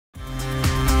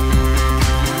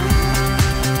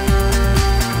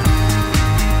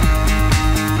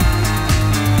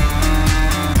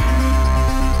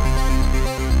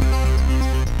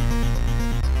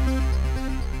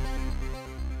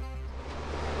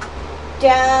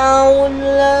Download,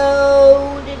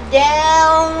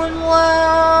 download.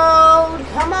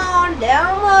 Come on,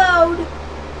 download.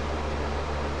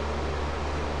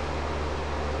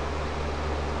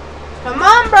 Come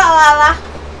on, Brawlhalla.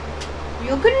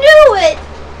 You can do it.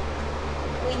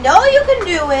 We know you can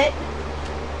do it.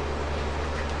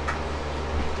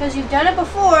 Because you've done it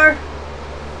before.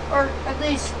 Or at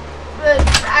least, but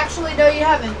actually, no, you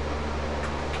haven't.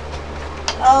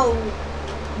 Oh.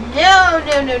 No.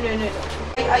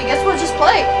 I guess we'll just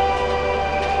play.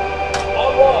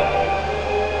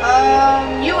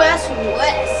 US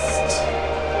West.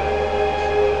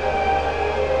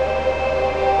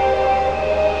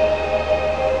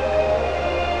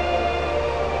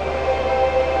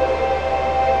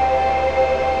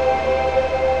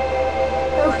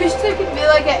 I wish there could be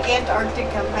like an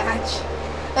Antarctica match.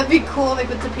 That'd be cool, like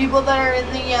with the people that are in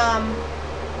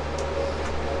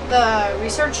the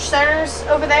research centers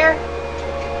over there.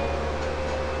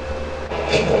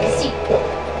 See.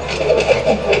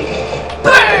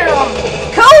 Bam!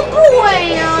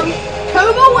 Kablam!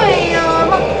 Kablam!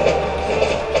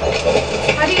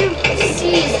 How do you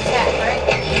see his attack, right?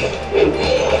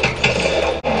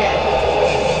 Yeah.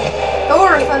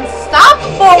 Thor's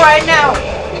unstoppable right now!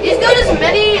 He's got as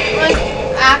many, like,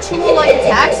 actual, like,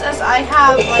 attacks as I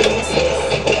have, like,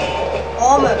 misses.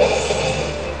 Almost.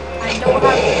 I don't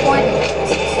have one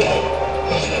misses.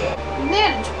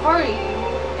 Manage party.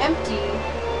 Empty.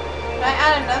 Can I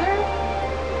add another?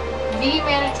 V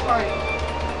manage party.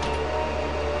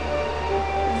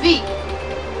 V.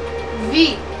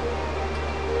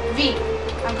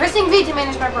 I'm pressing V to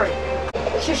manage my party.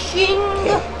 Shashing.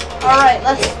 Alright,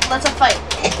 let's a fight.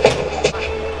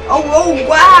 Oh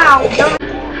wow!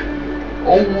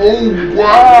 Oh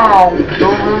wow!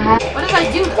 What did I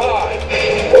do? 4.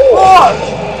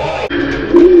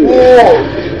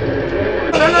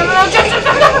 No, jump!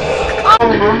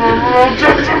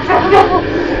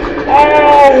 Oh!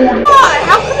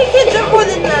 How come he can't jump more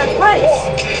than twice?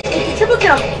 He can triple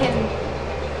jump.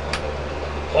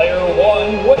 Player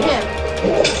 1 with him.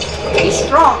 He's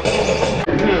strong.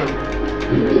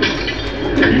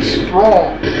 He's strong.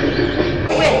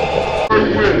 Win.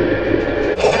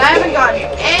 And I haven't gotten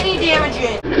any damage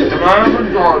in.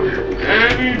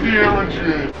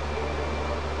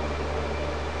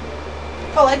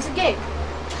 Oh, exit game.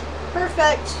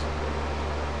 Perfect.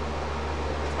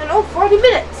 And 40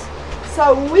 minutes.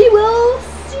 So we will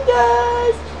see you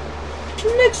guys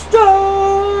next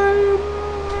time.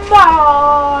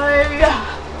 Bye.